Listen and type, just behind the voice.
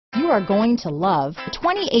are going to love the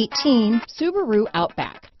 2018 Subaru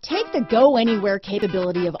Outback. Take the go-anywhere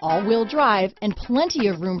capability of all-wheel drive and plenty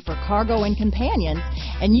of room for cargo and companions,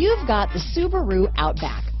 and you've got the Subaru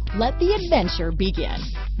Outback. Let the adventure begin.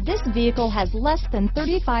 This vehicle has less than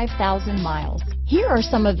 35,000 miles. Here are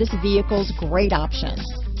some of this vehicle's great options: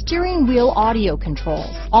 steering wheel audio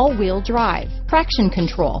controls, all-wheel drive, traction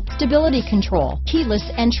control, stability control, keyless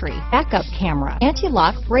entry, backup camera,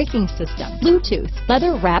 anti-lock braking system, Bluetooth,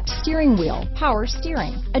 leather-wrapped steering wheel, power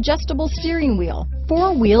steering, adjustable steering wheel,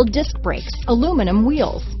 four-wheel disc brakes, aluminum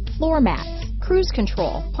wheels, floor mats, cruise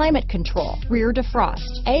control, climate control, rear defrost,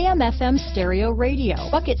 AM/FM stereo radio,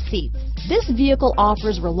 bucket seats. This vehicle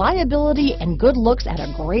offers reliability and good looks at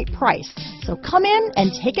a great price. So come in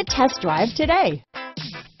and take a test drive today.